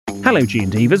Hello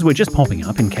G&Divas, we're just popping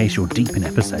up in case you're deep in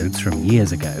episodes from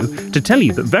years ago to tell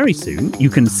you that very soon you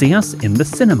can see us in the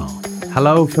cinema.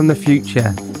 Hello from the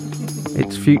future.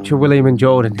 It's future William and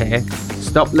Jordan here.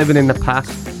 Stop living in the past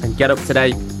and get up to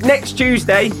date. Next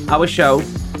Tuesday, our show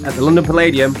at the London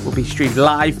Palladium will be streamed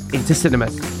live into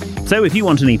cinemas. So if you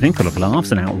want an evening full of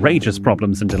laughs and outrageous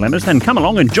problems and dilemmas, then come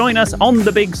along and join us on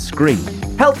the big screen.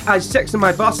 Help I Sexted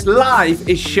My Boss Live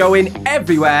is showing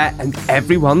everywhere and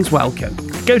everyone's welcome.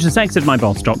 Go to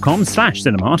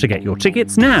sextedmyboss.com/cinema to get your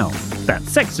tickets now. That's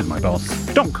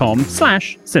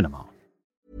sextedmyboss.com/cinema.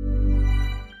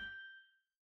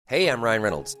 Hey, I'm Ryan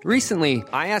Reynolds. Recently,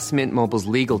 I asked Mint Mobile's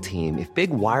legal team if big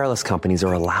wireless companies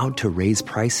are allowed to raise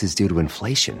prices due to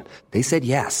inflation. They said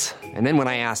yes. And then when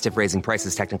I asked if raising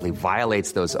prices technically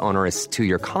violates those onerous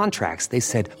 2-year contracts, they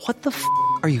said, "What the f***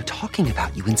 are you talking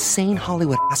about, you insane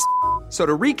Hollywood ass?" So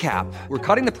to recap, we're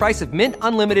cutting the price of Mint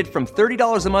Unlimited from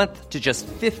 $30 a month to just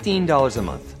 $15 a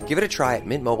month. Give it a try at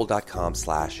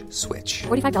mintmobile.com/switch.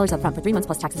 $45 up front for 3 months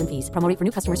plus taxes and fees. Promo rate for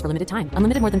new customers for limited time.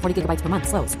 Unlimited more than 40 gigabytes per month.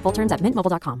 Slows full terms at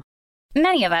mintmobile.com.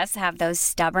 Many of us have those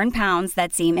stubborn pounds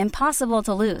that seem impossible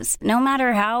to lose, no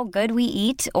matter how good we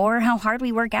eat or how hard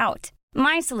we work out.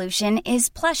 My solution is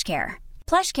PlushCare.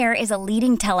 PlushCare is a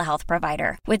leading telehealth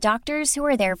provider with doctors who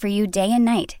are there for you day and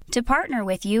night to partner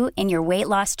with you in your weight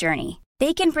loss journey.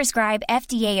 They can prescribe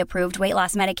FDA-approved weight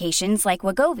loss medications like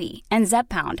Wegovy and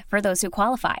Zepbound for those who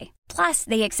qualify. Plus,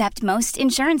 they accept most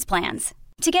insurance plans.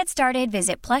 To get started,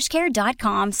 visit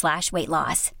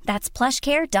plushcare.com/weightloss. That's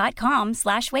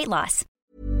plushcare.com/weightloss.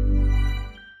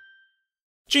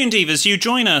 G&Divas, you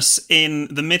join us in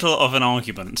the middle of an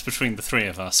argument between the three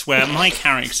of us where my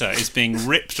character is being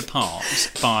ripped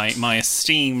apart by my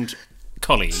esteemed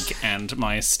colleague and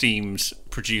my esteemed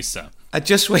producer. I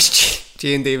just wish,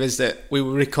 G&Divas, that we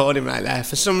were recording right there.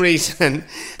 For some reason,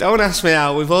 don't ask me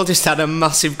how, we've all just had a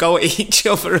massive go at each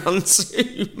other on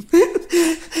Zoom.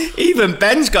 Even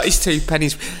Ben's got his 2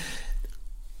 pennies.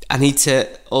 I need to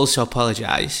also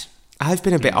apologise. I've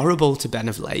been a bit horrible to Ben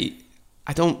of late.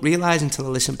 I don't realise until I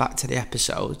listen back to the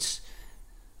episodes.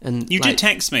 And you did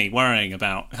text me worrying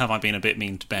about, have I been a bit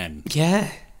mean to Ben? Yeah,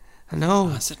 I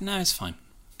know. I said, no, it's fine.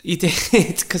 You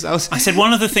did, because I said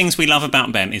one of the things we love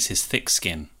about Ben is his thick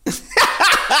skin.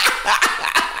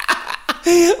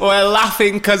 We're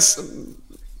laughing because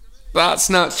that's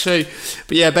not true.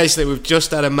 But yeah, basically we've just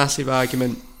had a massive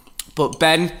argument. But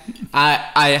Ben,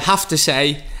 I have to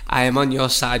say, I am on your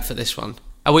side for this one.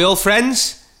 Are we all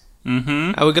friends?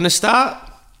 Mm-hmm. Are we going to start?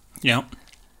 Yeah.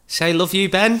 Say love you,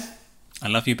 Ben. I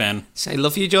love you, Ben. Say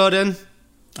love you, Jordan.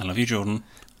 I love you, Jordan.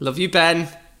 Love you, Ben.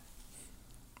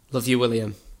 Love you,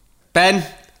 William. Ben.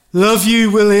 Love you,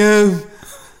 William.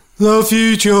 Love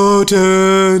you,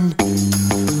 Jordan.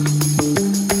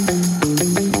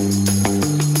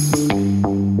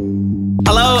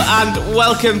 Hello and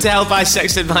welcome to Help I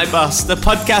Sexted My Boss, the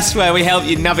podcast where we help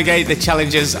you navigate the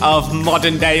challenges of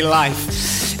modern day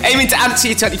life, aiming to answer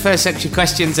your 21st century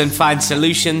questions and find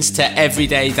solutions to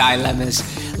everyday dilemmas.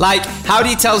 Like, how do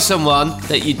you tell someone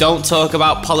that you don't talk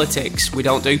about politics? We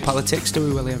don't do politics, do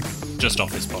we, William? Just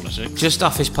office politics. Just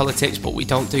office politics, but we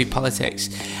don't do politics.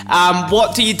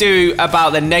 What do you do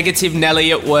about the negative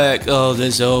Nelly at work? Oh,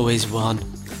 there's always one.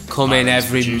 Come in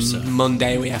every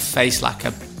Monday with a face like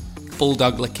a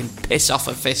bulldog licking piss off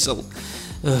a thistle.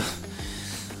 Ugh.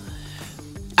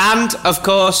 And, of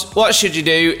course, what should you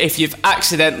do if you've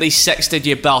accidentally sexted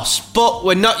your boss? But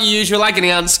we're not your usual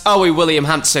agony ants, are we, William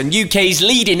Hanson, UK's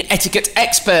leading etiquette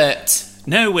expert?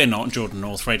 No, we're not, Jordan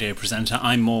North, radio presenter.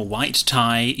 I'm more white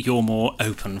tie, you're more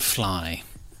open fly.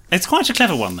 It's quite a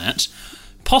clever one, that.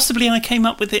 Possibly I came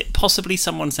up with it, possibly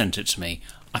someone sent it to me.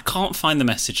 I can't find the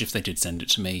message if they did send it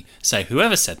to me. So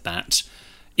whoever said that,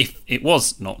 if it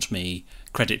was not me,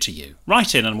 credit to you.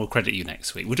 Write in and we'll credit you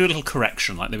next week. We'll do a little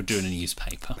correction like they would do in a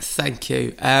newspaper. Thank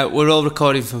you. We're all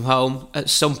recording from home. At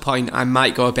some point I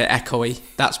might go a bit echoey.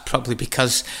 That's probably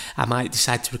because I might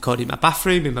decide to record in my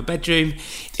bathroom, in my bedroom,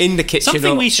 in the kitchen.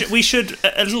 Something we should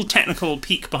a little technical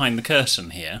peek behind the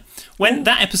curtain here. When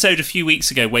that episode a few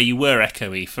weeks ago where you were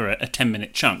echoey for a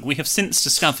 10-minute chunk, we have since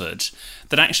discovered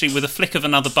that actually with a flick of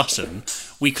another button,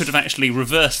 we could have actually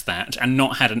reversed that and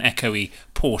not had an echoey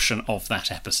portion of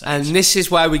that episode. And this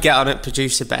is why we get on at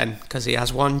Producer Ben, because he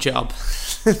has one job.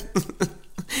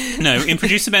 No, in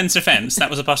Producer Ben's defence, that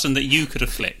was a button that you could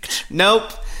have flicked.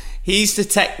 Nope, he's the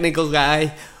technical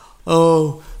guy.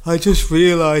 Oh, I just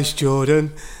realised,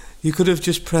 Jordan, you could have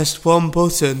just pressed one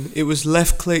button. It was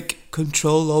left click,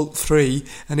 Control-Alt-3,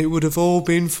 and it would have all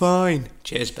been fine.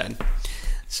 Cheers, Ben.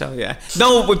 So, yeah.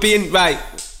 No, we're being... Right,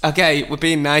 okay, we're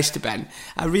being nice to Ben.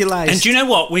 I realised... And do you know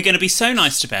what? We're going to be so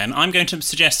nice to Ben. I'm going to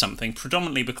suggest something,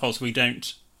 predominantly because we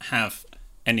don't have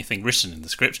anything written in the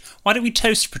script. Why don't we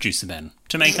toast producer Ben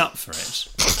to make up for it?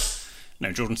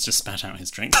 No, Jordan's just spat out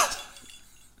his drink.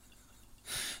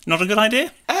 Not a good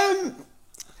idea?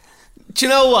 Do you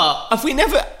know what? Have we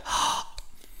never...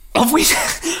 Have we...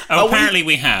 apparently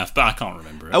we have, but I can't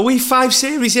remember it. Are we 5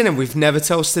 series in and we've never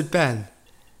toasted Ben?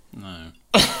 No.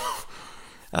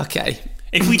 Okay.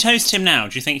 If we toast him now,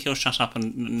 do you think he'll shut up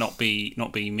and not be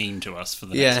mean to us for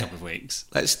the next couple of weeks?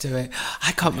 Let's do it.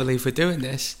 I can't believe we're doing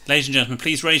this. Ladies and gentlemen,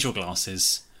 please raise your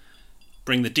glasses.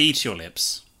 Bring the D to your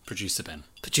lips. Producer Ben.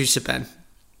 Producer Ben.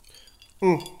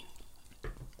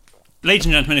 Ladies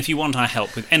and gentlemen, if you want our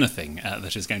help with anything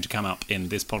that is going to come up in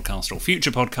this podcast or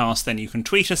future podcast, then you can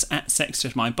tweet us at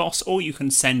sextedmyboss, or you can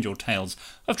send your tales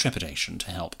of trepidation to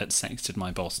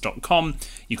help@sextedmyboss.com.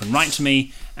 You can write to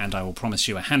me, and I will promise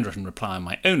you a handwritten reply on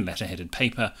my own letter-headed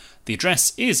paper. The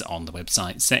address is on the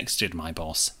website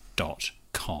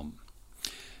sextedmyboss.com.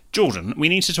 Jordan, we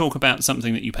need to talk about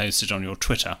something that you posted on your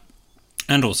Twitter,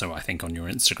 and also, I think, on your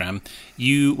Instagram.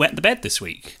 You wet the bed this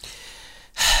week.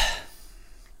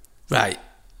 Right.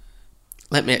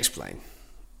 Let me explain.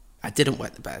 I didn't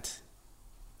wet the bed.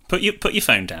 Put your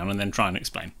phone down and then try and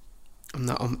explain.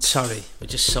 I'm sorry. We're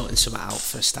just sorting something out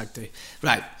for a stag do.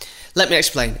 Right. Let me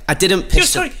explain. I didn't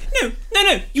piss... No.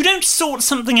 You don't sort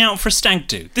something out for a stag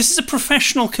do. This is a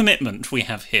professional commitment we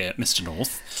have here, Mr.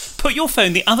 North. Put your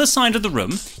phone the other side of the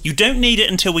room. You don't need it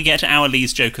until we get to our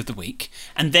Lee's joke of the week,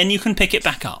 and then you can pick it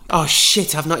back up. Oh,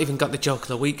 shit. I've not even got the joke of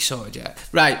the week sorted yet.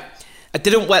 Right. I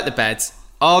didn't wet the bed.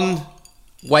 On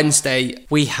Wednesday,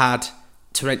 we had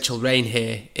torrential rain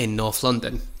here in North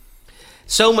London.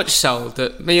 So much so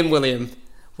that me and William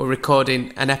were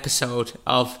recording an episode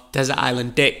of Desert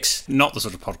Island Dicks. Not the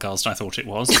sort of podcast I thought it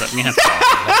was, but we have to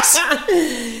start with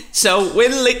this. So we're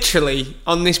literally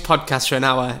on this podcast for an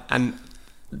hour, and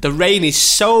the rain is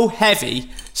so heavy,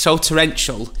 so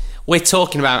torrential. We're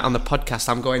talking about it on the podcast.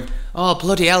 I'm going, oh,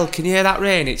 bloody hell, can you hear that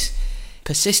rain? It's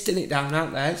persisting it down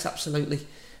out there. It's absolutely...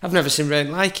 I've never seen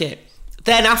rain like it.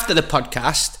 Then after the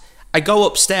podcast, I go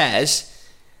upstairs,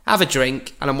 have a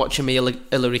drink, and I'm watching my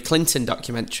Hillary Clinton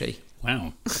documentary.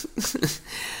 Wow.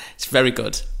 It's very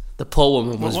good. The poor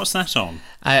woman was... What's that on?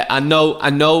 I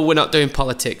know we're not doing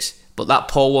politics, but that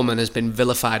poor woman has been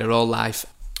vilified her whole life.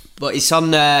 But it's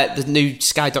on the new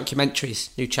Sky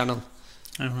Documentaries, new channel.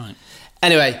 Oh, right.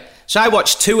 Anyway, so I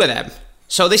watched 2 of them.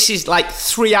 So this is like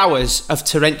 3 hours of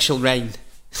torrential rain.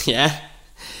 Yeah?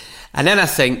 And then I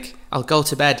think, I'll go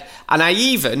to bed. And I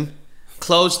even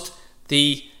closed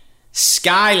the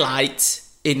skylight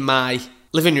in my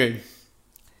living room.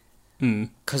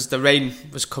 Because the rain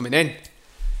was coming in.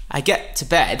 I get to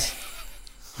bed,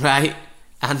 right?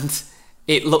 And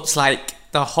it looks like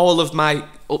the whole of my...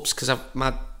 Oops, because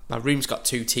my room's got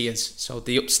 2 tiers. So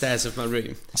the upstairs of my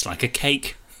room... It's like a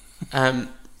cake.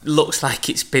 Looks like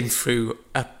it's been through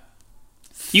a...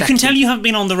 You can tell you haven't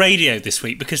been on the radio this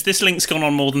week because this link's gone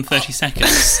on more than 30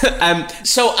 seconds.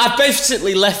 So I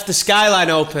basically left the skyline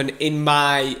open in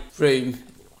my room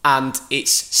and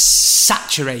it's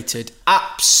saturated,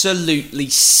 absolutely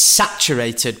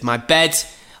saturated. My bed,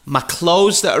 my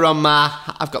clothes that are on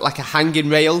I've got like a hanging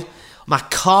rail, my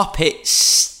carpet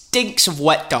stinks of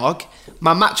wet dog,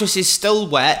 my mattress is still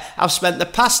wet. I've spent the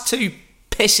past 2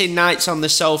 pissing nights on the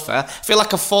sofa. I feel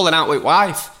like I've fallen out with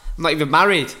wife. I'm not even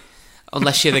married.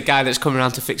 Unless you're the guy that's coming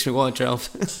around to fix my wardrobe.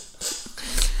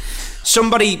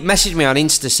 Somebody messaged me on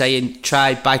Insta saying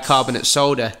try bicarbonate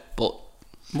soda, but...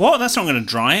 What? That's not going to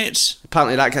dry it.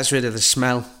 Apparently that gets rid of the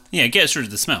smell. Yeah, it gets rid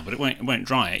of the smell, but it won't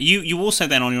dry it. You also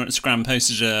then on your Instagram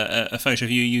posted a photo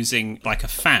of you using like a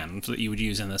fan that you would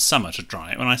use in the summer to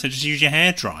dry it, when I said just use your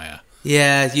hairdryer.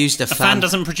 Yeah, used a fan. A fan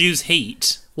doesn't produce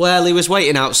heat. Well, he was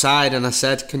waiting outside and I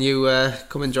said, can you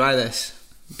come and dry this?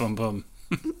 Bum bum.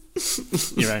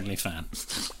 Your only fan.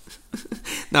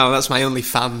 No, that's my only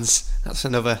fans. That's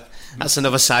another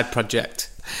side project.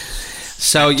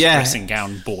 So yeah, dressing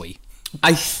gown boy.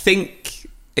 I think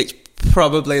it's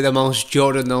probably the most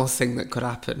Jordan North thing that could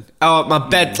happen. Oh, my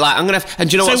bed, like I'm gonna. And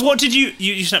do you know what? So what did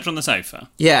you slept on the sofa?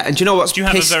 Yeah, and do you know what's? Do you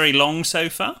have a very long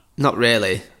sofa? Not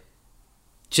really.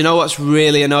 Do you know what's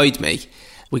really annoyed me?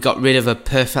 We got rid of a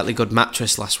perfectly good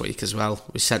mattress last week as well.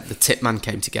 We said the tip man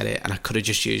came to get it and I could have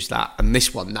just used that. And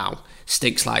this one now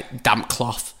stinks like damp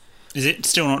cloth. Is it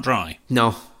still not dry?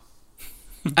 No.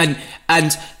 and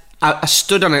I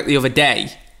stood on it the other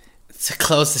day to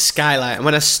close the skylight. And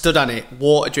when I stood on it,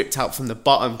 water dripped out from the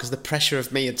bottom because the pressure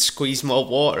of me had squeezed more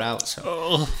water out.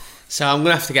 So So I'm going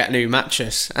to have to get a new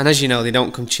mattress. And as you know, they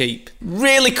don't come cheap.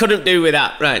 Really couldn't do with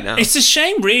that right now. It's a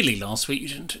shame, really, last week you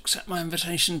didn't accept my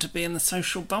invitation to be in the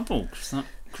social bubble,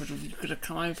 because you could have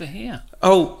come over here.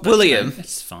 Oh, But, William,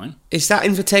 it's fine. is that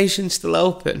invitation still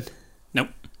open? Nope.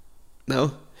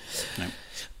 No? No.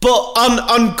 But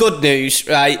on good news,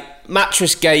 right,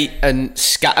 Mattress Gate and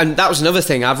Sky... And that was another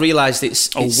thing. I've realised it's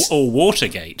Or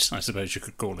Watergate, I suppose you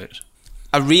could call it.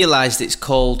 I realised it's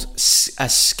called a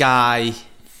Sky...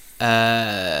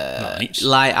 Light.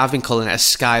 I've been calling it a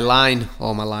Skyline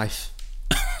all my life.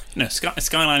 No,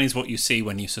 skyline is what you see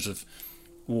when you sort of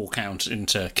walk out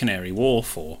into Canary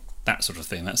Wharf or that sort of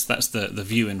thing. That's the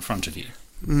view in front of you.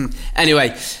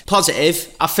 Anyway,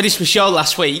 positive. I finished my show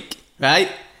last week,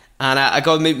 right? And I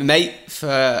go and meet my mate for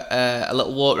a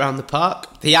little walk around the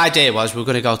park. The idea was we were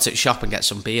going to go to the shop and get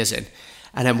some beers in.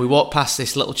 And then we walked past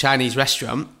this little Chinese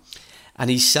restaurant and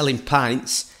he's selling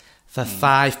pints for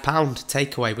 £5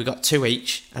 takeaway. We got 2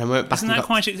 each, and I went back. Isn't that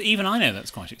quite? Even I know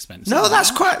that's quite expensive. No,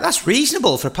 that's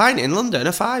reasonable for a pint in London.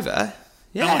 A £5.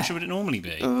 Yeah. How much would it normally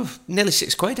be? Nearly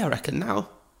 £6, I reckon now.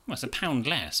 Well, it's £1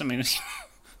 less. I mean,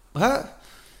 What?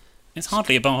 it's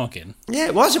hardly a bargain. Yeah,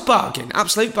 it was a bargain,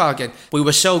 absolute bargain. We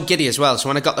were so giddy as well, so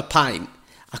when I got the pint,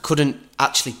 I couldn't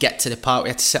actually get to the park. We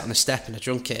had to sit on a step and I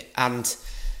drunk it, and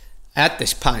I had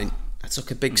this pint. I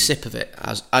took a big sip of it,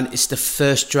 and it's the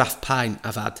first draft pint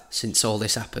I've had since all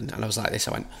this happened. And I was like this,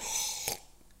 I went...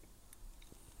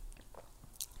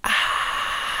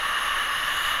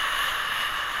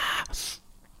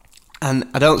 And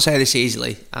I don't say this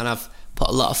easily, and I've put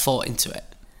a lot of thought into it.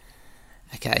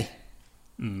 Okay?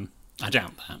 I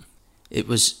doubt that. It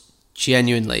was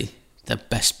genuinely the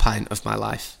best pint of my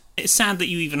life. It's sad that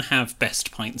you even have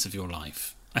best pints of your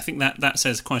life. I think that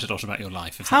says quite a lot about your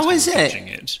life. If How that's is how you're it? judging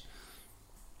it?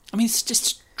 I mean, it's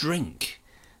just drink.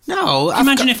 No,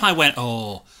 Imagine if I went,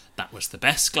 that was the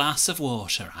best glass of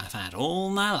water I've had all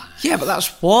my life. Yeah, but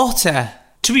that's water.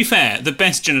 To be fair, the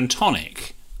best gin and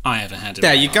tonic I ever had in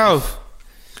There my you life go.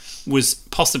 was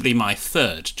possibly my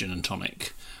third gin and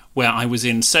tonic, where I was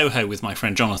in Soho with my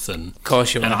friend Jonathan. Of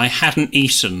course you And were. I hadn't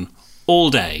eaten all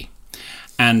day.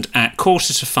 And at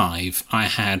 4:45, I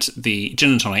had the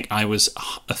gin and tonic. I was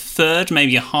a third,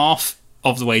 maybe a half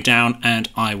of the way down, and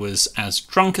I was as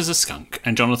drunk as a skunk.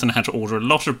 And Jonathan had to order a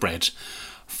lot of bread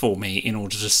for me in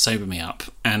order to sober me up.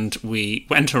 And we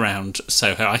went around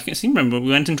Soho. I can remember we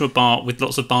went into a bar with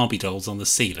lots of Barbie dolls on the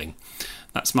ceiling.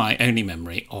 That's my only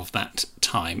memory of that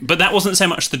time. But that wasn't so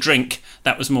much the drink,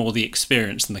 that was more the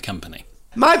experience and the company.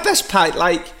 My best pint,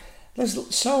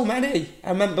 there's so many.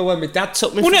 I remember when my dad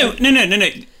took me... Well,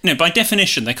 no. By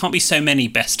definition, there can't be so many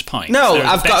best pints. No,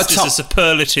 I've got a best top... is a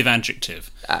superlative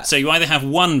adjective. So you either have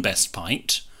one best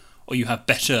pint, or you have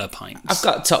better pints. I've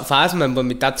got a top 5. I remember when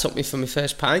my dad took me for my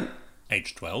first pint.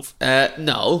 Age 12.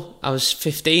 No, I was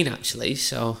 15 actually,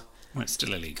 so... Well, it's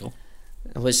still illegal.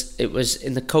 It was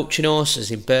in the Coach and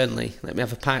Horses in Burnley. Let me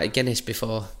have a pint of Guinness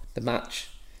before the match.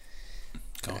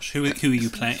 Gosh, who are you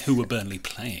playing? Who were Burnley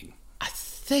playing? I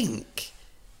think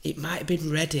it might have been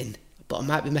Reading, but I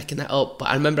might be making that up. But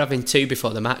I remember having 2 before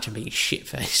the match and being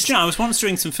shit-faced. Do you know, I was once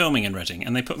doing some filming in Reading,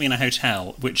 and they put me in a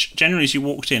hotel, which generally as you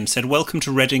walked in said, "Welcome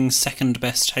to Reading's second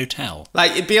best hotel."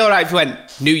 It'd be alright if you went,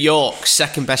 New York's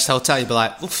second best hotel. You'd be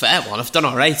like, well, fair one, I've done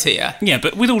alright here. Yeah,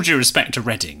 but with all due respect to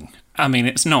Reading, I mean,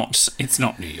 it's not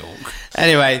New York.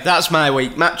 Anyway, that's my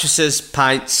week. Mattresses,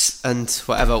 pints, and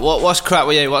whatever. What's crap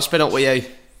with you? What's been up with you?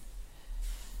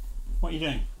 What are you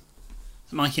doing?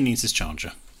 Mikey needs his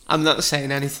charger. I'm not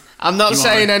saying anything.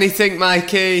 Anything,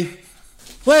 Mikey.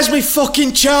 Where's my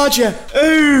fucking charger?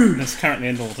 Ooh! There's currently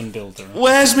a Northern Builder.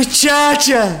 Where's my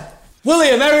charger?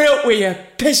 William, hurry up with your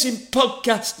pissing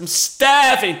podcast. I'm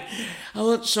starving. I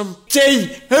want some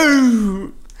tea.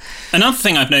 Ooh! Another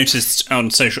thing I've noticed on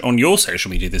your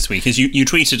social media this week is you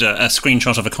tweeted a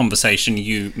screenshot of a conversation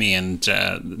you, me and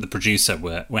the producer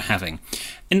were having.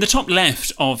 In the top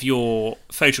left of your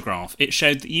photograph, it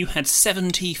showed that you had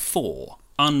 74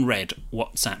 unread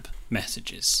WhatsApp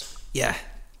messages. Yeah.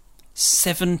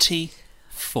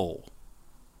 74.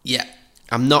 Yeah.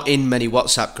 I'm not in many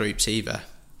WhatsApp groups either.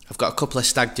 I've got a couple of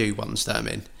stag do ones that I'm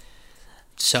in.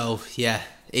 So, yeah,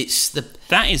 it's the...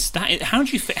 That is how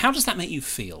does that make you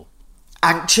feel?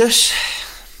 Anxious.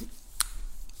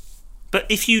 But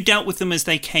if you dealt with them as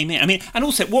they came in, I mean, and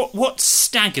also what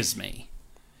staggers me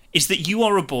is that you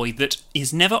are a boy that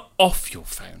is never off your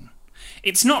phone.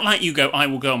 It's not like you go, I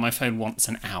will go on my phone once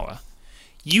an hour.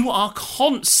 You are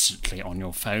constantly on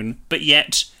your phone, but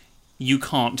yet you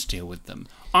can't deal with them.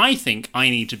 I think I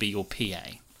need to be your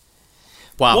PA.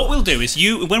 Wow. What we'll do is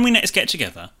when we next get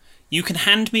together, you can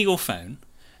hand me your phone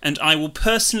and I will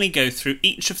personally go through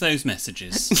each of those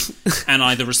messages and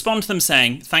either respond to them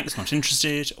saying, thanks, not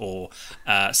interested, or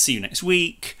see you next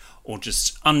week, or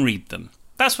just unread them.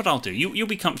 That's what I'll do. You'll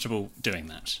be comfortable doing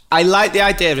that. I like the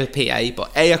idea of a PA,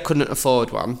 but A, I couldn't afford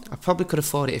one. I probably could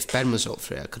afford it if Ben was up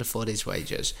for it. I could afford his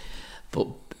wages.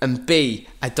 And B,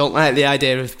 I don't like the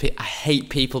idea of PA. I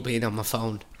hate people being on my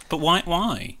phone. But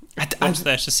why? What's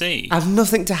there to see? I've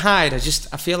nothing to hide. I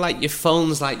feel like your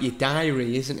phone's like your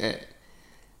diary, isn't it?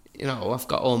 You know, I've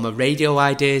got all my radio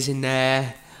ideas in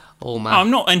there. I'm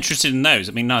not interested in those.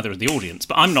 I mean, neither are the audience,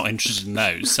 but I'm not interested in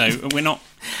those, so we're not...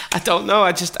 I don't know.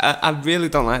 I really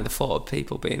don't like the thought of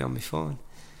people being on my phone.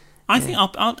 I think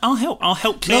I'll help. I'll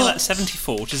help clear that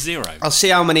 74 to 0. I'll see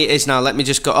how many it is now. Let me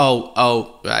just go.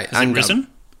 Oh, right. Has it risen?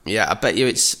 Yeah, I bet you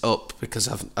it's up because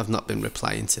I've not been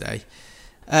replying today.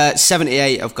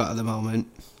 78 I've got at the moment.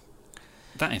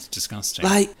 That is disgusting.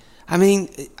 Like, I mean,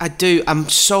 I do. I'm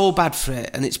so bad for it,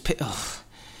 and it's...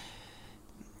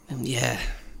 yeah.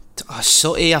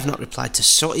 Sooty, I've not replied to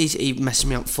Sooty. He messing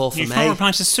me up 4th of May. You can't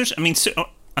reply to Sooty. I mean,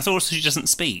 I thought she doesn't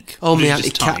speak. Oh, my Auntie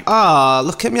Cat. Oh,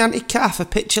 look at my Auntie Cat. Her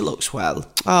picture looks well.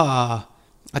 Oh.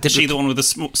 Is she the one with a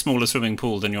smaller swimming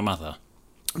pool than your mother?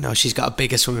 No, she's got a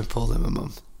bigger swimming pool than my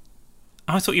mum.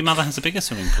 I thought your mother has a bigger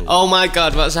swimming pool. Oh my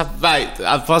God, what's that? Right,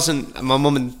 my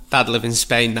mum and dad live in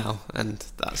Spain now, and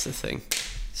that's the thing.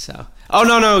 So,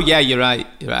 no, yeah, you're right,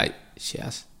 she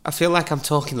has. I feel like I'm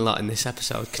talking a lot in this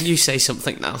episode. Can you say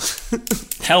something now?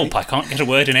 Help, I can't get a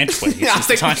word in edgeways. That's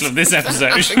the title of this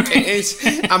episode. I think it is.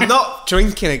 I'm not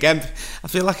drinking again. I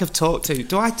feel like I've talked too...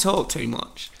 Do I talk too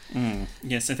much?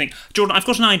 Yes, I think... Jordan, I've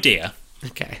got an idea.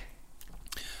 Okay.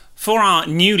 For our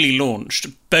newly launched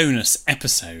bonus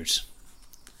episode,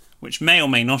 which may or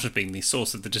may not have been the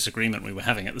source of the disagreement we were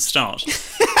having at the start...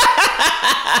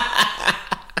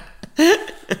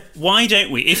 Why don't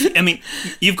we?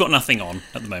 You've got nothing on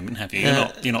at the moment, have you?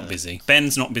 You're not busy.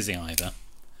 Ben's not busy either.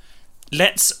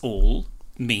 Let's all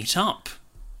meet up.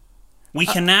 We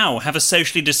can now have a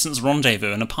socially distanced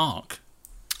rendezvous in a park.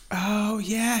 Oh,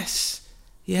 yes.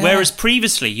 Yeah. Whereas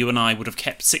previously you and I would have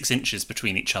kept 6 inches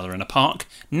between each other in a park.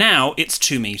 Now it's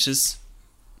 2 meters.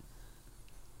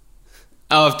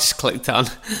 Oh, I've just clicked on.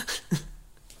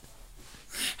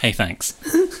 Hey, thanks.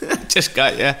 Just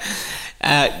got you.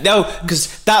 No,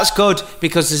 because that's good,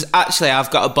 because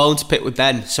I've got a bone to pick with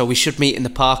Ben, so we should meet in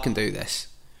the park and do this.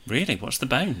 Really? What's the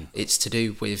bone? It's to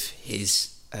do with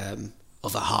his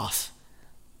other half.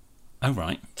 Oh,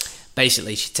 right.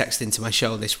 Basically, she texted into my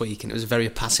show this week, and it was a very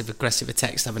passive-aggressive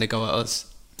text having a go at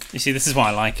us. You see, this is why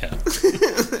I like her.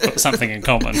 Got something in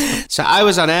common. So I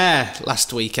was on air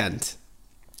last weekend.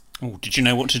 Oh, did you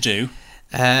know what to do?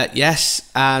 Yes,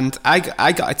 and I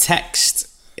got a text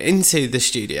into the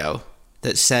studio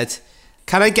that said,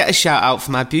 "Can I get a shout out for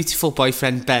my beautiful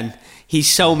boyfriend Ben? He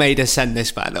so made us send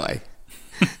this, by the way."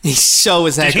 He so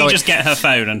was there. Did he just get her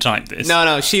phone and type this?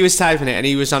 No, she was typing it, and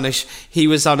he was on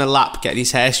a lap getting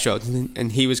his hair stroked,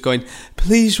 and he was going,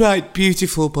 "Please write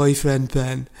beautiful boyfriend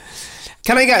Ben.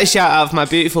 Can I get a shout out for my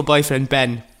beautiful boyfriend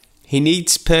Ben? He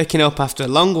needs perking up after a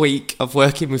long week of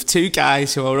working with 2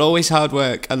 guys who are always hard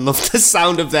work and love the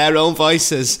sound of their own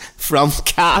voices. From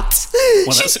Kat."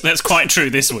 Well, that's quite true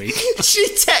this week. She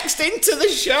texted into the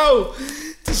show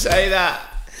to say that.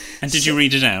 And did you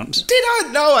read it out? Did I?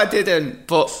 No, I didn't.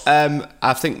 But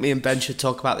I think me and Ben should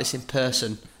talk about this in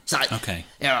person. It's like, okay.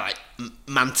 Yeah, like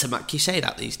man to man. Can you say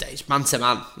that these days? Man to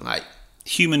man, like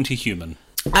human to human.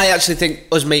 I actually think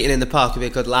us meeting in the park would be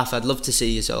a good laugh. I'd love to see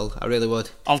you all. I really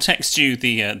would. I'll text you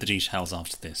the details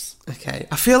after this. Okay.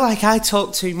 I feel like I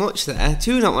talk too much there.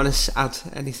 Do you not want to add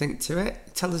anything to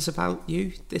it? Tell us about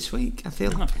you this week, I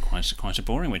feel. I've been quite a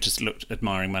boring. We just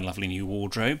admiring my lovely new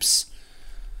wardrobes,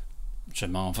 which are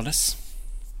marvellous.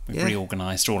 We've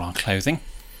reorganised all our clothing.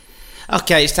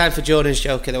 Okay, it's time for Jordan's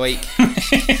joke of the week.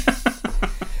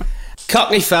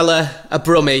 Cockney fella, a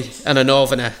Brummie and a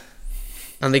Northerner.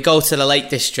 And they go to the Lake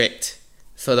District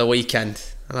for the weekend.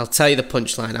 And I'll tell you the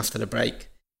punchline after the break.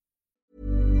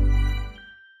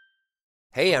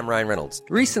 Hey, I'm Ryan Reynolds.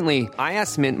 Recently, I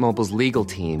asked Mint Mobile's legal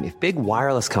team if big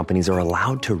wireless companies are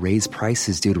allowed to raise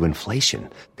prices due to inflation.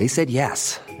 They said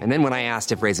yes. And then when I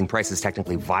asked if raising prices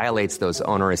technically violates those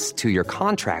onerous 2-year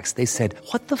contracts, they said,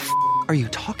 "What the f*** are you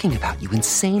talking about, you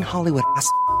insane Hollywood ass?"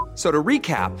 So to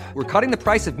recap, we're cutting the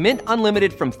price of Mint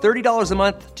Unlimited from $30 a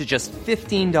month to just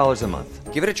 $15 a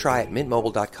month. Give it a try at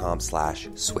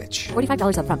mintmobile.com/switch.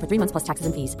 $45 up front for 3 months plus taxes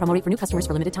and fees. Promo rate for new customers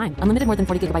for limited time. Unlimited more than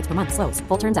 40 gigabytes per month. Slows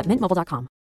full terms at mintmobile.com.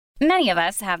 Many of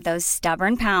us have those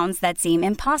stubborn pounds that seem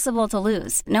impossible to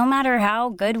lose, no matter how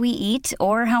good we eat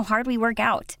or how hard we work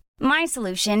out. My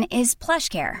solution is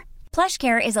PlushCare.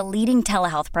 PlushCare is a leading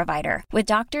telehealth provider with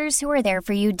doctors who are there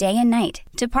for you day and night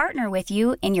to partner with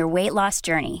you in your weight loss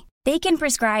journey. They can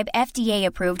prescribe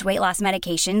FDA-approved weight loss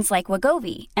medications like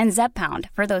Wegovy and Zepbound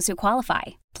for those who qualify.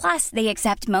 Plus, they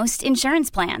accept most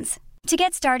insurance plans. To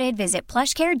get started, visit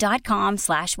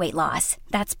plushcare.com/weightloss.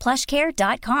 That's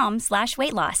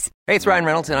plushcare.com/weightloss. Hey, it's Ryan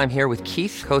Reynolds, and I'm here with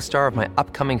Keith, co-star of my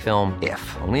upcoming film,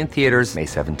 If, only in theaters May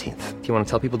 17th. Do you want to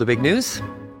tell people the big news?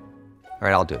 All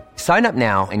right, I'll do it. Sign up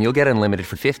now and you'll get unlimited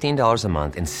for $15 a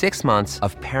month and 6 months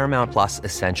of Paramount Plus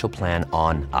Essential Plan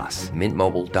on us.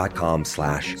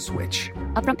 mintmobile.com/switch.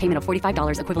 Upfront payment of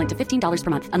 $45 equivalent to $15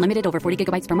 per month. Unlimited over 40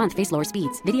 gigabytes per month. Face lower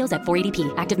speeds. Videos at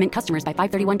 480p. Active Mint customers by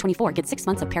 531.24 get 6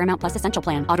 months of Paramount Plus Essential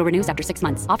Plan. Auto renews after 6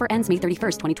 months. Offer ends May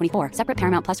 31st, 2024. Separate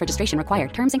Paramount Plus registration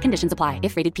required. Terms and conditions apply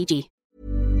if rated PG.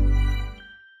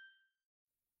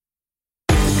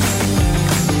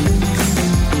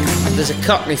 There's a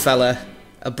Cockney fella,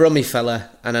 a Brummie fella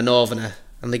and a Northerner,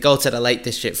 and they go to the Lake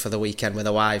District for the weekend with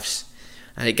their wives,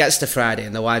 and it gets to Friday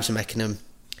and the wives are making them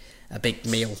a big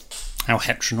meal. How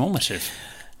heteronormative.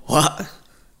 What?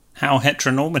 How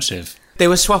heteronormative. They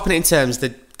were swapping it in terms.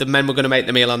 The men were going to make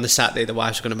the meal on the Saturday, the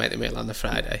wives were going to make the meal on the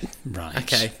Friday. Right.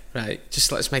 Okay, right.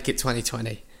 Just let's make it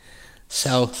 2020.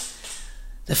 So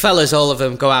the fellas, all of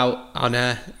them, go out on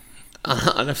a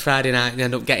Friday night and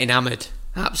end up getting hammered.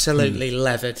 Absolutely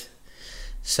levered.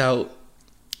 So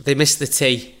they miss the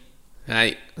tea,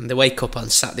 right? And they wake up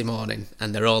on Saturday morning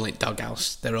and they're all in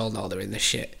doghouse. They all know they're in the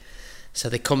shit. So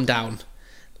they come down,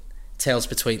 tails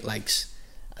between legs,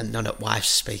 and none of the wives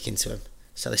speaking to them.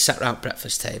 So they sat round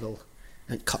breakfast table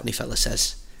and Cockney fella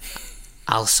says,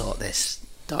 "I'll sort this,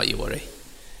 don't you worry."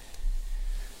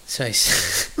 So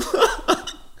he's...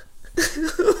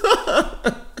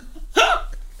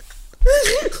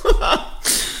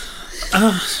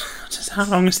 How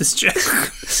long is this joke?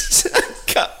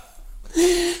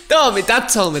 No, my dad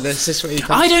told me this week.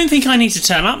 I don't think I need to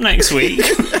turn up next week.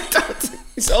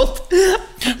 It's old.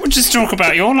 We'll just talk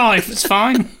about your life, it's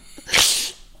fine.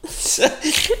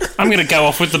 I'm going to go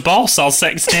off with the boss, I'll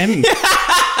sext him.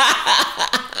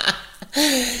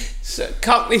 So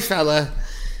Cockney fella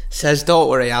says, "Don't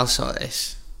worry, I'll sort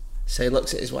this." So he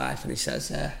looks at his wife and he says,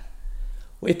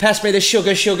 "Will you pass me the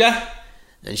sugar?"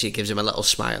 And she gives him a little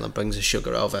smile and brings the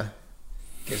sugar over.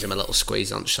 Gives him a little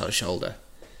squeeze on the shoulder.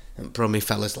 And Brummie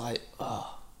fella's like,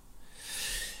 "Oh,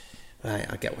 right,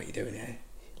 I get what you're doing here."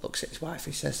 He looks at his wife,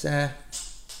 he says,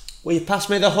 "Will you pass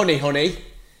me the honey?"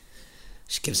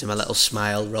 She gives him a little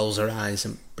smile, rolls her eyes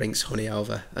and brings honey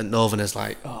over. And Northerner's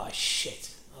like, "Oh shit,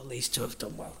 well, these two have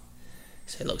done well."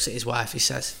 So he looks at his wife, he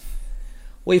says,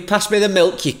 "Will you pass me the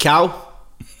milk, you cow?"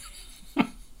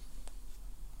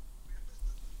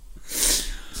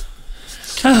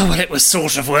 Oh, well, it was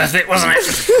sort of worth it, wasn't it?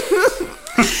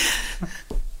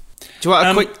 Do you want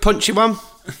a quick punchy one?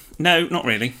 No, not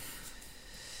really.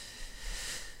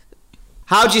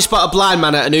 How do you spot a blind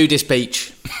man at a nudist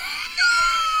beach?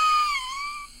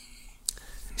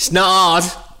 It's not hard.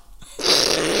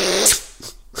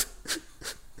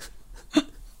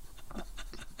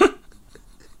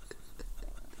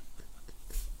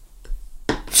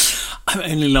 I'm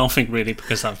only laughing really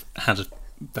because I've had a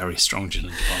very strong gin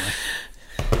and tonic.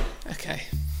 Okay.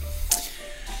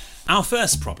 Our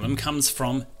first problem comes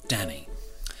from Danny.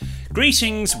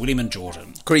 Greetings, William and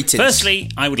Jordan. Greetings.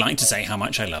 Firstly, I would like to say how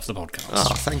much I love the podcast.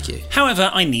 Oh, thank you.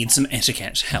 However, I need some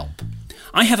etiquette help.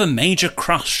 I have a major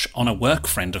crush on a work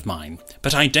friend of mine,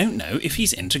 but I don't know if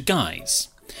he's into guys.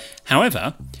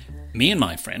 However, me and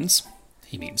my friends,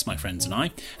 he means my friends and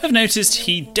I, have noticed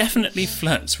he definitely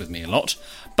flirts with me a lot,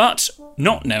 but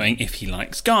not knowing if he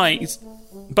likes guys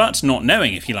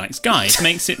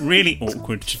makes it really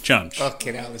awkward to judge.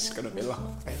 Fucking hell, this is going to be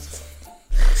long.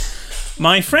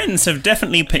 My friends have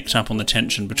definitely picked up on the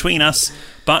tension between us,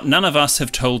 but none of us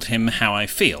have told him how I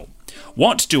feel.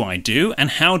 What do I do, and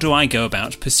how do I go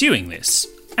about pursuing this?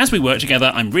 As we work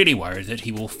together, I'm really worried that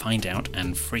he will find out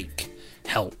and freak.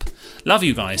 Help. Love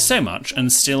you guys so much,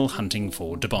 and still hunting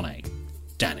for Debonnaire.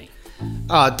 Danny.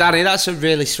 Oh, Danny, that's a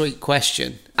really sweet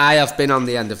question. I have been on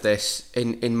the end of this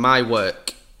in my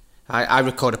work. I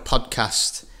record a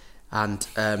podcast, and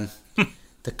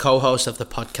the co-host of the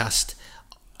podcast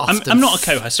often... I'm not a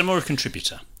co-host, I'm more a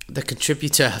contributor. The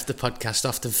contributor of the podcast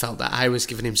often felt that I was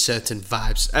giving him certain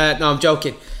vibes. No, I'm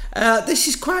joking. This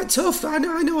is quite tough. I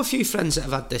know a few friends that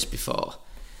have had this before.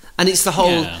 And it's the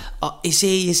whole, is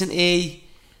he, isn't he?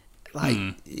 Like,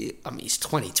 I mean, it's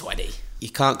 2020. You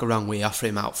can't go wrong with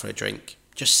offering him out for a drink.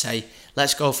 Just say,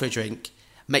 let's go for a drink.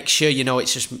 Make sure you know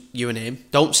it's just you and him.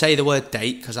 Don't say the word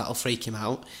date, because that'll freak him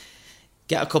out.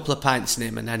 Get a couple of pints in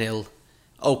him, and then he'll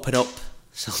open up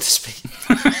so to speak.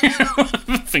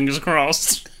 Fingers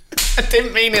crossed. I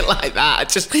didn't mean it like that. I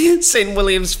just seen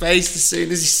William's face as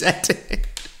soon as he said it.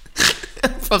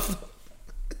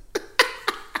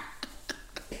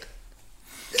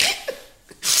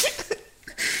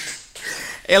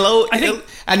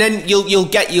 And then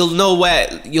you'll know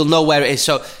where it is.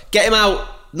 So get him out.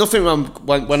 Nothing wrong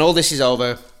when all this is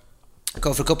over.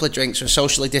 Go for a couple of drinks or a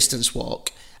socially distanced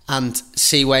walk and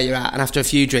see where you're at. And after a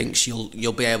few drinks,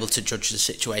 you'll be able to judge the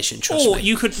situation. Trust me. Or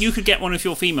you could get one of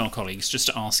your female colleagues just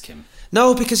to ask him.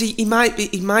 No, because he might be.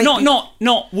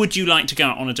 Not. Would you like to go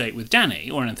out on a date with Danny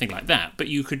or anything like that? But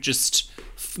you could just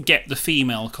get the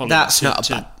female colleague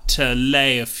to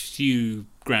lay a few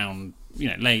ground.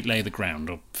 Lay the ground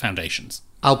or foundations.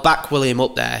 I'll back William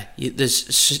up there.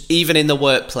 There's even in the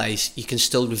workplace, you can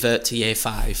still revert to year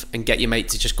 5 and get your mate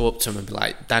to just go up to him and be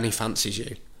like, "Danny fancies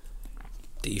you.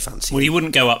 Do you fancy?" Well, you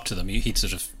wouldn't go up to them. He'd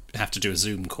sort of have to do a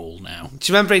Zoom call now.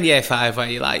 Do you remember in year 5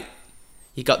 where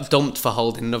you got dumped for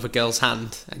holding another girl's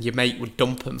hand and your mate would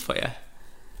dump him for you?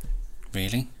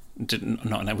 Really?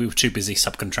 Not know. We were too busy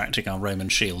subcontracting our Roman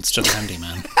shields to the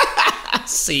handyman.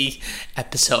 See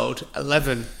episode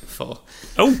 11 for.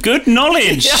 Oh, good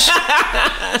knowledge.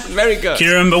 Very good. Do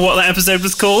you remember what that episode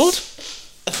was called?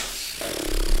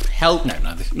 Help. No,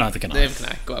 neither can I. Neither can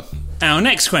I. Go on. Our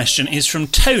next question is from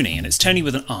Tony, and it's Tony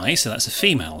with an I, so that's a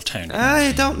female Tony.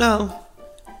 I don't know.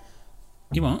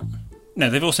 You what? No,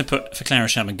 they've also put for Clara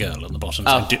Sherman Girl on the bottom,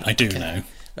 so I do know.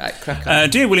 Right, crack on.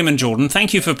 Dear William and Jordan,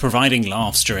 thank you for providing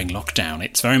laughs during lockdown.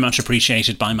 It's very much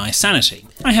appreciated by my sanity.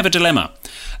 I have a dilemma.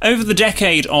 Over the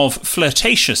decade of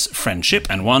flirtatious friendship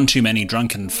and one too many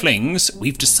drunken flings,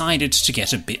 we've decided to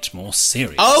get a bit more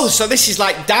serious. Oh, so this is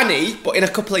like Danny, but in a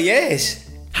couple of years.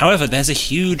 However, there's a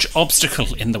huge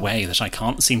obstacle in the way that I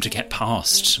can't seem to get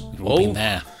past. We've all been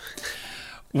there.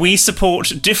 We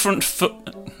support different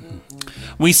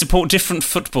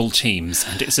football teams,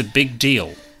 and it's a big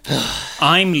deal.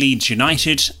 I'm Leeds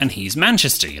United and he's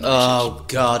Manchester United. Oh,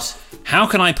 God. How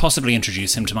can I possibly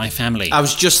introduce him to my family? I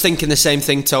was just thinking the same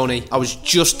thing, Tony. I was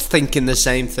just thinking the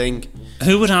same thing.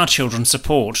 Who would our children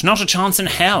support? Not a chance in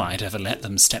hell I'd ever let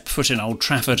them step foot in Old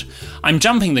Trafford. I'm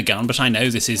jumping the gun, but I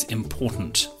know this is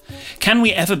important. Can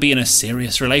we ever be in a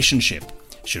serious relationship?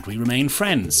 Should we remain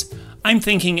friends? I'm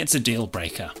thinking it's a deal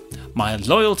breaker. My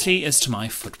loyalty is to my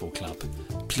football club.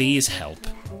 Please help.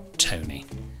 Tony.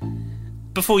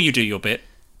 Before you do your bit,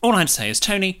 all I'd say is,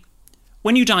 Tony,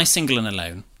 when you die single and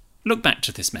alone, look back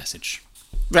to this message.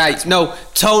 Right, no,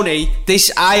 Tony, this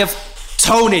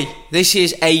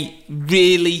is a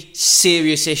really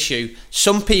serious issue.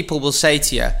 Some people will say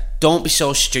to you, don't be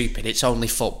so stupid, it's only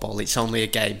football, it's only a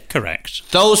game.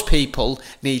 Correct. Those people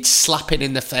need slapping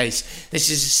in the face. This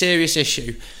is a serious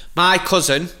issue. My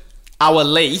cousin, our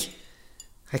Lee,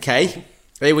 okay,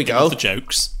 here we go. The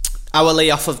jokes. Our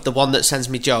Lee, off of the one that sends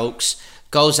me jokes,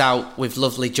 goes out with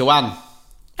lovely Joanne.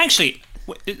 Actually,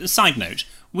 side note,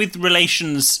 with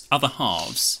relations, other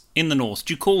halves, in the north,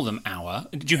 do you call them our?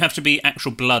 Do you have to be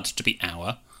actual blood to be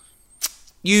our?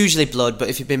 Usually blood, but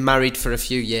if you've been married for a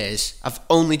few years. I've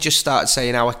only just started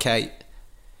saying our Kate.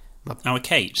 Our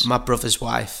Kate? My brother's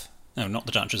wife. No, not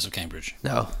the Duchess of Cambridge.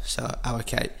 No, so our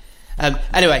Kate.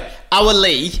 Anyway, our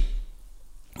Lee.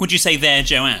 Would you say their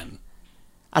Joanne?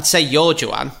 I'd say your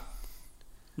Joanne.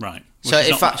 Right. Well,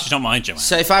 so she's not my Joanne.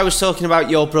 So if I was talking about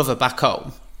your brother back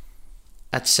home,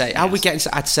 I'd say, yes. How are we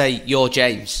getting? I'd say your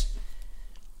James.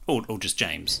 Or just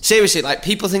James. Seriously, like,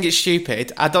 people think it's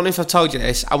stupid. I don't know if I've told you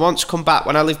this. I once come back,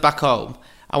 when I lived back home,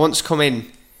 I once come in,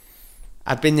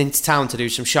 I'd been into town to do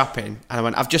some shopping, and I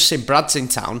went, I've just seen Brad's in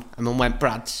town. And Mum went,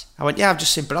 Brad's? I went, yeah, I've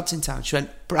just seen Brad's in town. She went,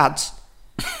 Brad's?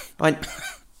 I went,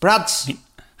 Brad's?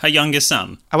 Her youngest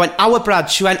son? I went, our Brad.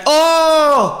 She went,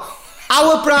 oh,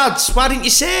 our Brad's. Why didn't you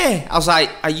say? I was like,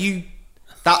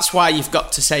 that's why you've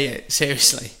got to say it,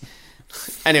 seriously.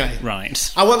 Anyway.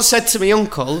 Right. I once said to my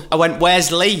uncle, I went,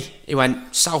 where's Lee? He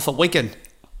went, south of Wigan.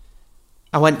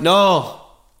 I went, no,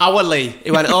 our Lee. He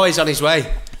went, oh, he's on his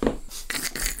way.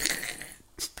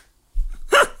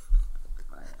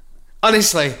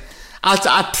 Honestly,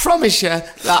 I promise you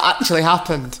that actually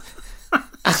happened.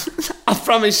 I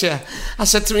promise you. I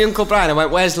said to my Uncle Brian, I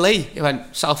went, where's Lee? He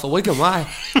went, south of Wigan,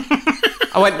 why?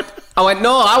 I went,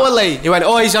 no, our Lee. He went,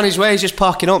 oh, he's on his way, he's just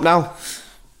parking up now.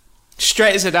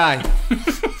 Straight as a die.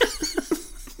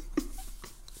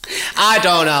 I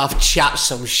don't know, I've chat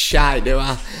some shite, do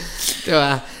I?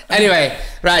 Anyway,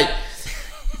 right.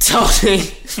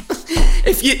 Tony,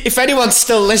 if anyone's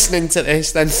still listening to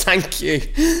this, then thank you.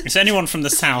 If anyone from the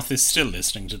south is still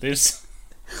listening to this,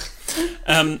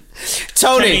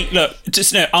 Tony, look,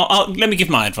 just no. Let me give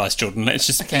my advice, Jordan. Let's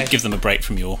just give them a break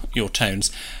from your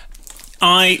tones.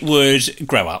 I would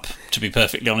grow up, to be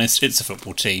perfectly honest. It's a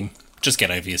football team. Just get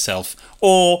over yourself.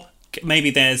 Or maybe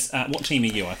there's... what team are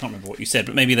you? I can't remember what you said,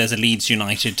 but maybe there's a Leeds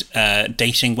United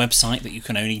dating website that you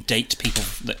can only date people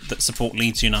that support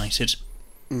Leeds United.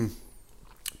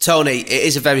 Tony, it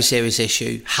is a very serious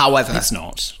issue. However... It's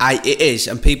not. It is,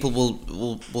 and people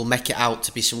will make it out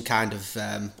to be some kind of...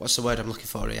 what's the word I'm looking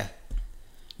for here?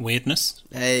 Weirdness?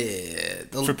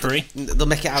 Frippery? They'll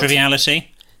make it out...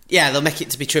 Triviality? Yeah, they'll make it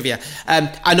to be trivia.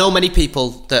 I know many people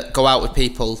that go out with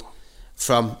people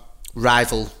from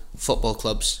rival football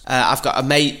clubs. I've got a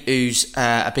mate who's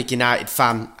a big United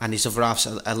fan, and his other half's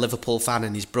a Liverpool fan,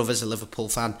 and his brother's a Liverpool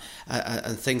fan,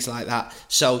 and things like that.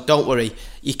 So don't worry,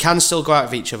 you can still go out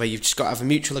with each other. You've just got to have a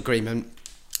mutual agreement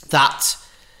that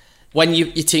when your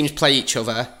teams play each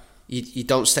other, you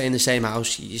don't stay in the same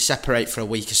house, you separate for a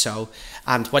week or so,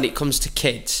 and when it comes to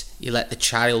kids, you let the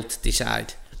child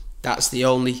decide. That's the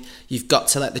only... You've got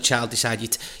to let the child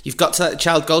decide. You've got to let the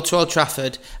child go to Old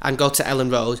Trafford and go to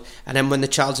Ellen Road, and then when the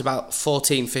child's about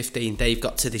 14, 15, they've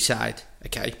got to decide,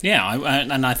 okay? Yeah,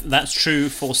 that's true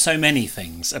for so many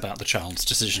things about the child's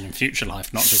decision in future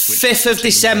life, not just which... 5th of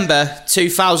December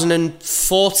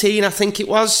 2014, I think it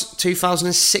was,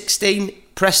 2016,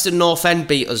 Preston North End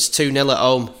beat us 2-0 at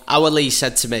home. Our Lee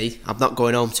said to me, I'm not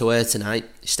going home to her tonight.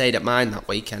 He stayed at mine that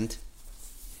weekend.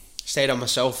 Stayed on my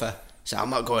sofa. So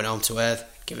I'm not going home to Earth,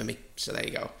 giving me... So there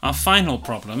you go. Our final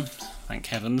problem, thank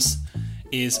heavens,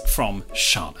 is from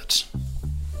Charlotte.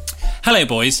 Hello,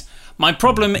 boys. My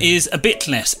problem is a bit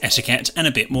less etiquette and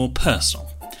a bit more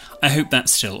personal. I hope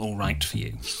that's still all right for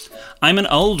you. I'm an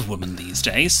old woman these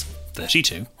days,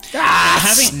 32.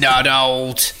 Not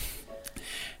old.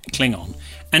 Cling on.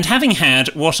 And having had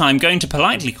what I'm going to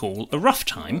politely call a rough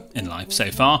time in life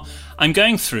so far, I'm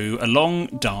going through a long,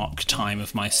 dark time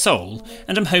of my soul,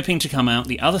 and I'm hoping to come out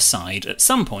the other side at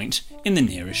some point in the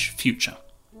nearish future.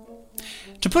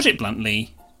 To put it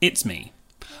bluntly, it's me.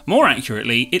 More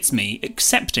accurately, it's me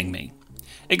accepting me.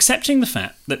 Accepting the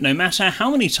fact that no matter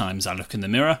how many times I look in the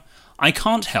mirror, I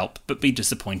can't help but be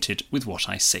disappointed with what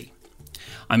I see.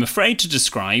 I'm afraid to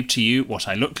describe to you what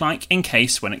I look like in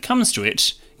case, when it comes to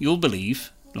it, you'll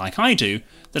believe, like I do,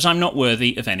 that I'm not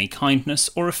worthy of any kindness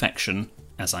or affection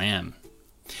as I am.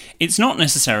 It's not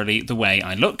necessarily the way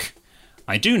I look.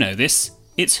 I do know this,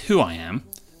 it's who I am,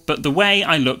 but the way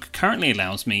I look currently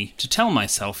allows me to tell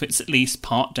myself it's at least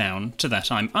part down to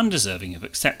that I'm undeserving of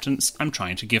acceptance I'm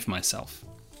trying to give myself.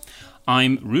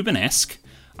 I'm Rubenesque,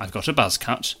 I've got a buzz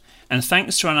cut, and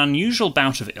thanks to an unusual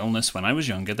bout of illness when I was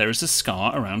younger, there is a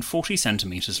scar around 40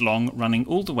 centimetres long running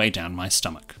all the way down my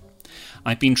stomach.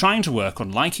 I've been trying to work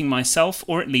on liking myself,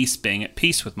 or at least being at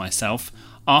peace with myself,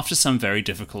 after some very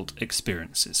difficult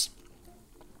experiences.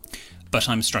 But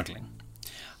I'm struggling.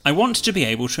 I want to be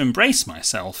able to embrace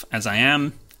myself as I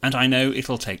am, and I know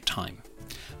it'll take time.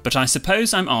 But I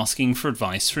suppose I'm asking for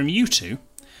advice from you two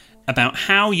about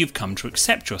how you've come to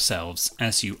accept yourselves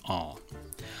as you are.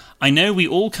 I know we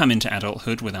all come into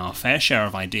adulthood with our fair share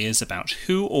of ideas about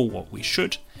who or what we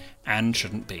should and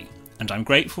shouldn't be. And I'm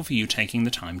grateful for you taking the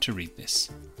time to read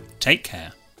this. Take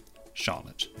care,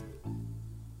 Charlotte.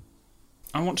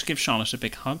 I want to give Charlotte a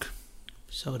big hug.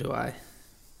 So do I.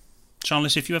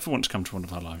 Charlotte, if you ever want to come to one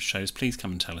of our live shows, please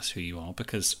come and tell us who you are,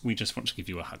 because we just want to give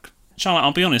you a hug. Charlotte,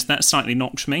 I'll be honest, that slightly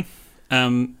knocked me.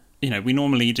 We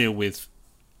normally deal with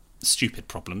stupid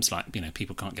problems, like,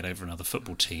 people can't get over another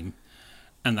football team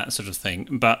and that sort of thing,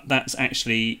 but that's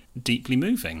actually deeply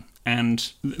moving.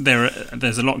 And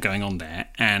there's a lot going on there,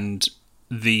 and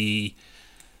there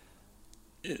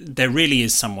really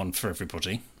is someone for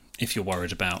everybody. If you're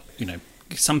worried about,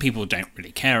 some people don't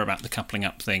really care about the coupling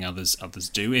up thing, others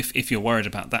do. If you're worried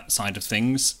about that side of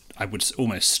things, I would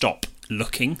almost stop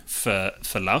looking for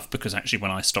love, because actually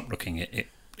when I stopped looking,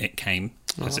 it came,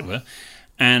 as it were.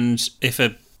 And if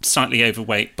a slightly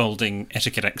overweight, balding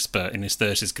etiquette expert in his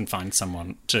 30s can find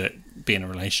someone to be in a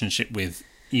relationship with,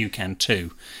 you can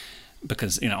too.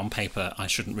 Because, on paper, I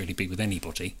shouldn't really be with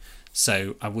anybody.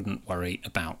 So I wouldn't worry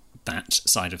about that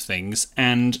side of things.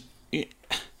 And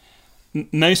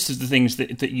most of the things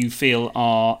that you feel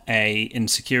are a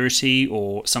insecurity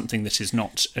or something that is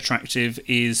not attractive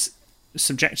is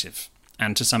subjective.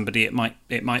 And to somebody it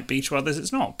might be, to others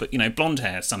it's not. But, blonde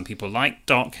hair some people like,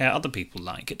 dark hair other people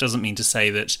like. It doesn't mean to say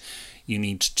that you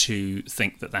need to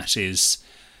think that is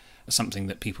something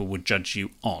that people would judge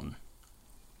you on.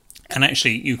 And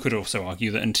actually, you could also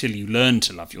argue that until you learn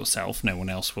to love yourself, no one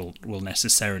else will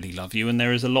necessarily love you. And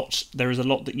there is a lot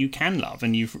that you can love.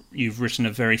 And you've written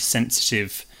a very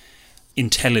sensitive,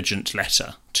 intelligent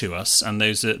letter to us, and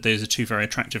those are two very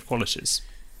attractive qualities.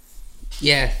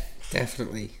 Yeah,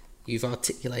 definitely. You've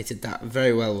articulated that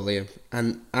very well, William.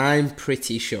 And I'm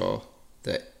pretty sure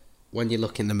that when you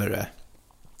look in the mirror,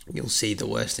 you'll see the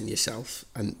worst in yourself.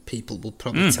 And people will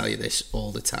probably tell you this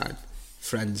all the time,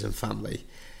 friends and family.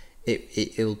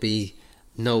 It'll be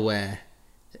nowhere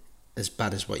as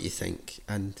bad as what you think.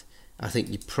 And I think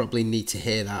you probably need to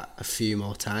hear that a few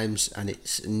more times. And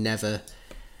it's never...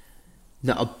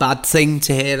 not a bad thing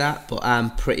to hear that, but I'm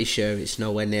pretty sure it's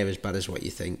nowhere near as bad as what you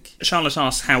think. Charlotte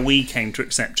asked how we came to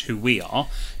accept who we are.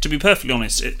 To be perfectly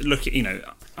honest,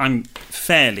 I'm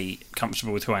fairly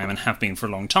comfortable with who I am and have been for a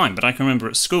long time, but I can remember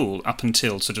at school, up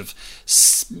until sort of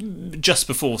just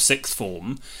before sixth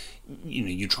form,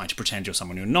 you try to pretend you're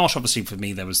someone you're not. Obviously, for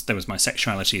me, there was my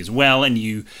sexuality as well, and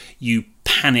you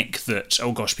panic that,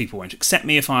 oh gosh, people won't accept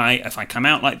me if I come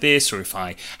out like this, or if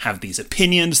I have these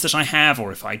opinions that I have,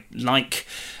 or if I like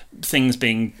things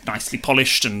being nicely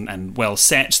polished and well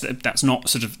set. That's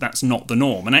not the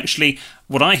norm. And actually,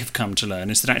 what I have come to learn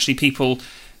is that actually people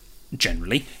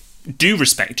generally do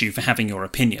respect you for having your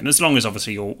opinion, as long as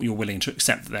obviously you're willing to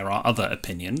accept that there are other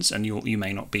opinions, and you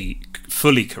may not be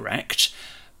fully correct.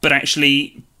 But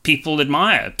actually, people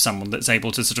admire someone that's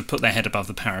able to sort of put their head above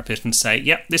the parapet and say,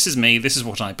 yep, this is me, this is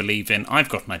what I believe in, I've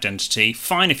got an identity,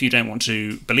 fine if you don't want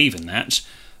to believe in that,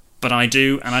 but I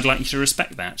do, and I'd like you to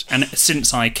respect that. And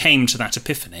since I came to that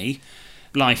epiphany,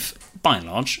 life, by and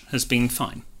large, has been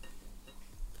fine.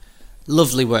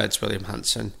 Lovely words, William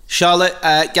Hanson. Charlotte,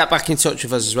 get back in touch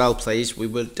with us as well, please. We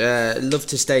would love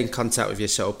to stay in contact with you,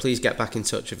 so please get back in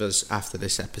touch with us after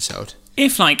this episode.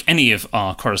 If, like any of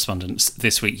our correspondents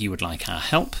this week, you would like our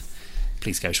help,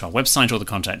 please go to our website. All the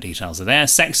contact details are there,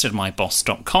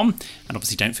 sextedmyboss.com. And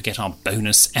obviously don't forget our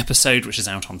bonus episode, which is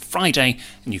out on Friday,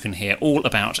 and you can hear all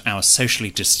about our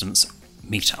socially distanced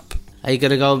meetup. Are you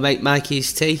going to go and make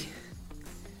Mikey's tea?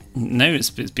 No, it's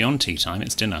beyond tea time,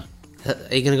 it's dinner.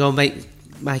 Are you going to go and make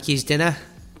Mikey's dinner?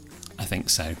 I think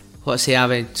so. What's he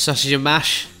having? Sausage and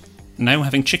mash? No, we're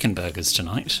having chicken burgers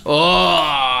tonight.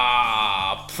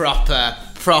 Oh, proper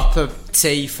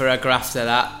tea for a grafter,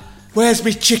 that. Where's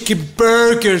me chicken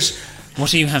burgers?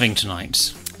 What are you having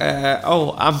tonight?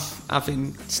 I'm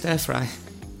having stir fry.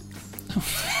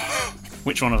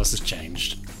 Which one of us has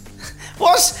changed?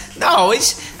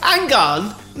 Hang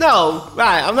on. No,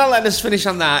 right, I'm not letting us finish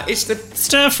on that. It's the...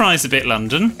 Stir fry's a bit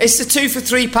London. It's the 2 for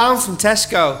 £3 from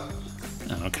Tesco.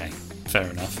 Oh, okay. Fair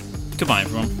enough. Goodbye,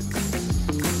 everyone.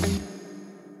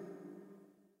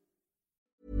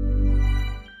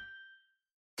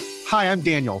 Hi, I'm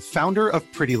Daniel, founder of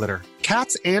Pretty Litter.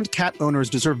 Cats and cat owners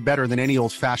deserve better than any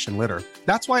old-fashioned litter.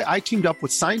 That's why I teamed up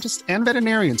with scientists and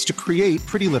veterinarians to create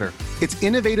Pretty Litter. Its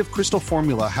innovative crystal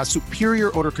formula has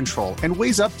superior odor control and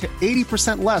weighs up to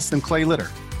 80% less than clay litter.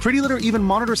 Pretty Litter even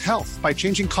monitors health by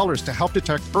changing colors to help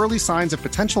detect early signs of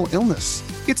potential illness.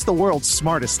 It's the world's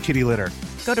smartest kitty litter.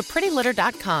 Go to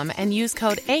prettylitter.com and use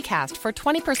code ACAST for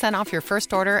 20% off your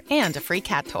first order and a free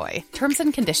cat toy. Terms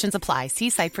and conditions apply. See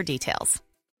site for details.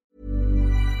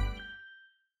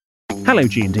 Hello,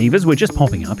 G&Divas. We're just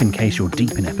popping up in case you're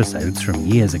deep in episodes from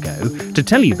years ago to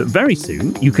tell you that very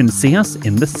soon you can see us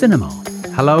in the cinema.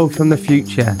 Hello from the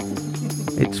future.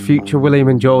 It's future William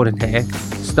and Jordan here.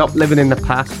 Stop living in the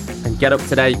past and get up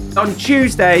to date. On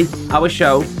Tuesday, our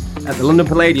show at the London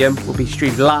Palladium will be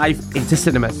streamed live into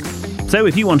cinemas. So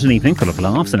if you want an evening full of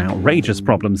laughs and outrageous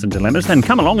problems and dilemmas, then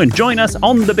come along and join us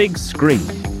on the big screen.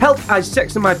 Help I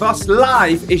Sex and My Boss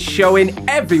Live is showing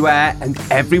everywhere and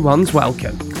everyone's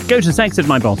welcome. Go to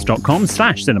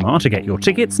sexedmyboss.com/cinema to get your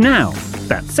tickets now.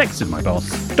 That's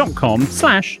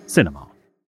sexedmyboss.com/cinema.